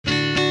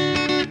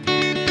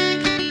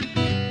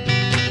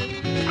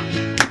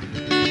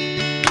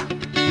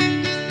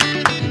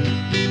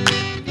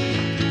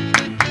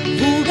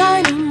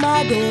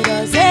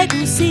madoda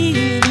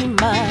zekusili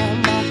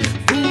mama,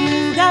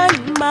 vugani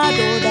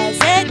madoda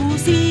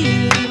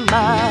zekusili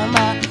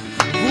mama,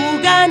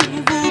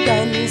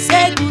 vugani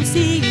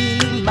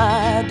zekusili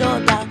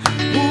madoda,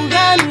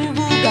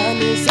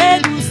 vugani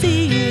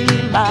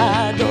zekusili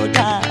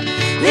madoda.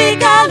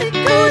 Ligali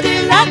kudi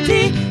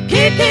lati,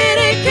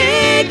 kikiri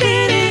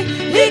kikiri,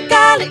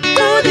 ligali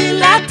kudi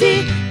lati,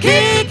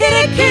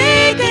 kikiri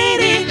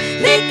kikiri,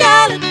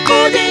 ligali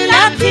kudi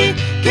lati,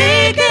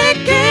 kikiri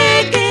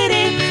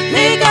kikiri,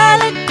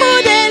 ligali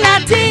kudi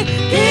lati,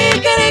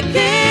 kikiri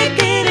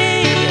kikiri.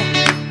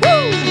 Woo!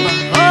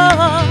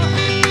 Oh,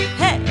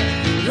 hey,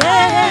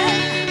 yeah.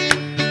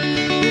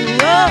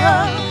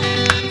 Whoa,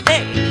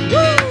 hey,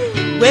 woo!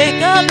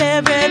 Wake up,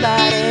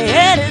 everybody!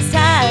 It is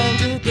time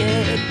to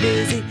get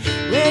busy.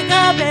 Wake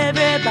up,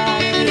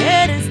 everybody!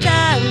 It is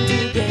time to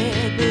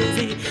get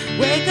busy.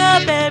 Wake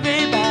up,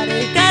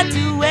 everybody! Got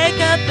to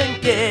wake up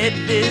and get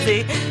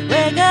busy.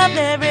 Wake up,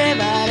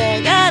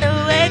 everybody! Gotta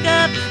wake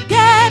up,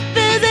 get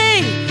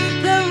busy.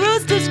 The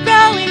rooster's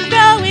crowing,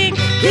 crowing,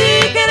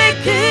 kickity,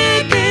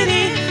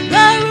 kickity.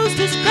 The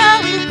rooster's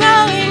crowing,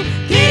 crowing,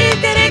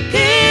 kickity,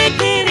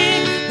 kickity.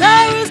 The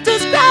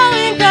rooster's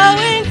crowing,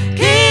 crowing,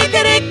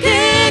 kickity,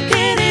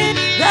 kickity.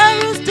 The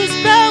rooster's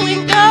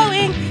crowing,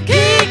 crowing,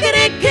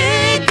 kickity,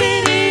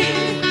 kickity.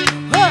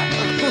 Whoa,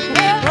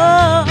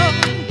 whoa,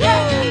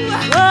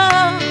 whoa,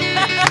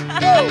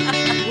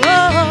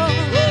 whoa.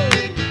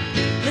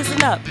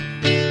 Listen up.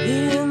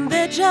 In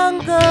the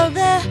jungle,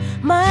 the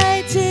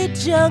mighty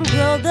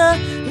jungle, the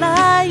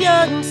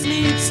lion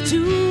sleeps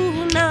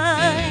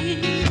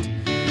tonight.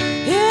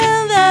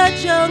 In the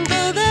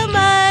jungle, the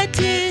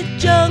mighty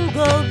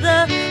jungle,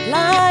 the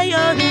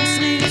lion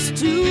sleeps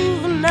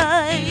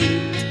tonight.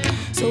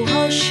 So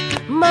hush,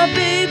 my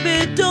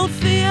baby, don't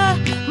fear,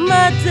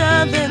 my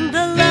darling,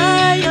 the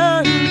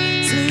lion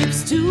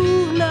sleeps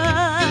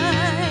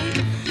tonight.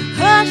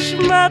 Hush,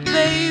 my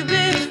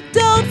baby,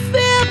 don't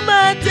fear,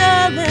 my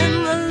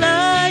darling, the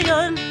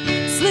lion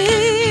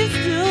sleeps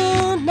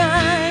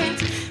tonight.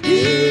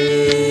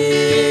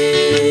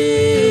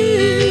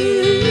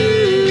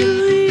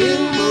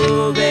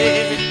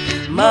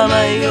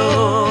 Mama yo,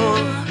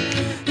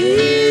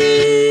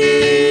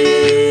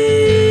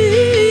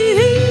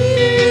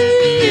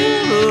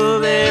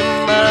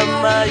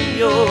 mama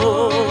yo.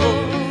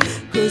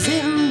 'Cause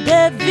in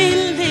the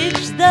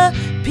village, the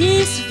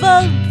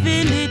peaceful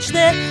village,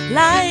 the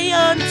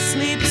lion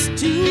sleeps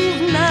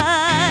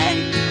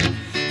tonight.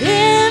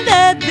 In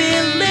the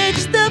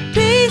village, the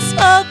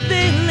peaceful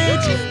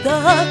village, the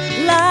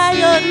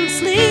lion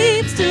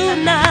sleeps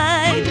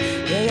tonight.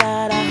 You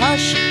gotta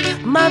hush,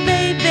 my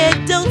baby,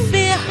 don't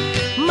fear,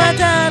 my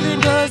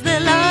darling, 'cause the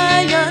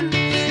lion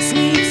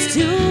sleeps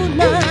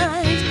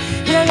tonight.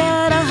 You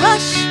gotta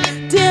hush,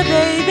 dear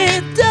baby,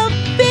 don't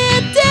fear,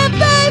 dear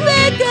baby,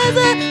 'cause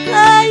the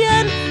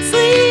lion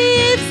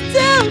sleeps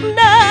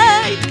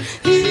tonight.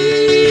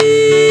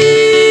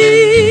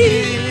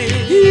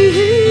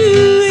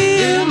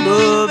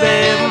 Move,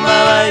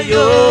 mama,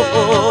 yo.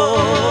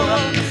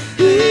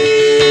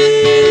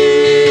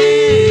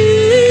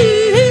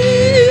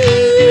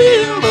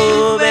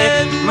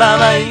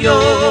 Mama yo,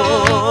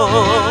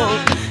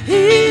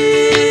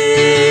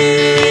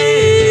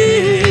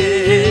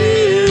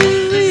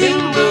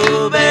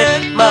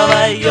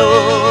 mama yo,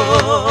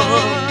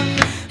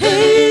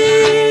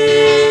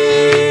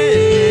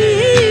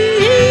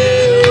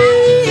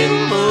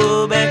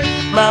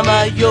 mama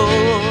yo.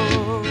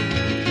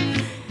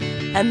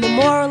 And the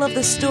moral of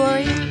the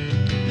story,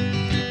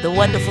 the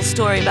wonderful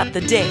story about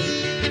the day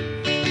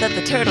that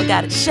the turtle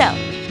got its shell,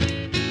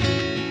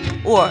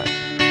 or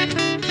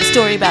the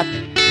story about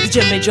the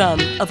djembe drum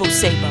of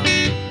Osebo.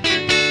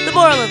 The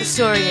moral of the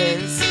story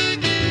is,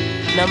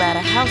 no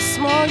matter how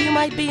small you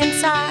might be in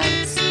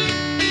size,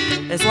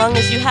 as long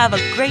as you have a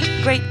great,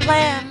 great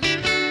plan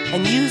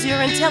and use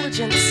your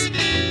intelligence,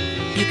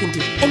 you can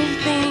do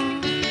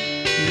anything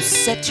you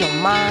set your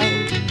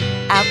mind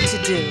out to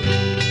do.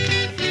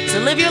 So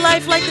live your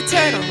life like the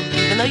turtle,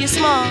 even though you're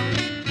small.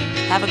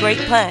 Have a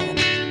great plan.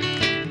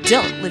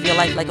 Don't live your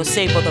life like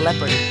Osebo the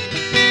leopard,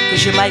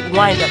 because you might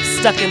wind up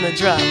stuck in the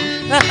drum.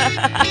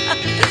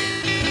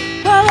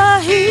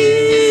 Mama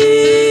yo,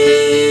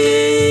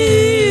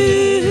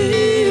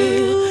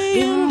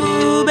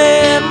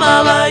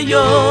 mama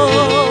yo,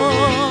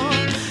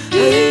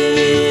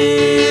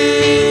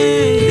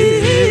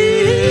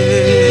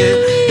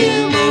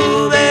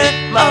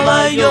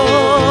 mama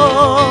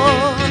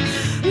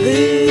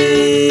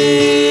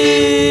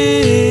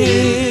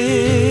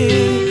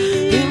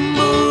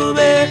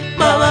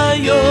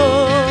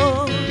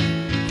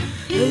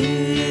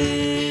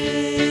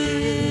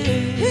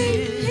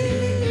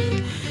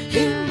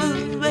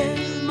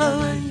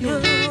yo.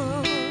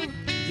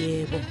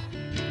 Yebo,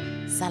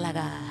 sala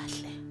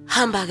kahle,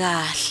 hamba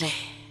kahle.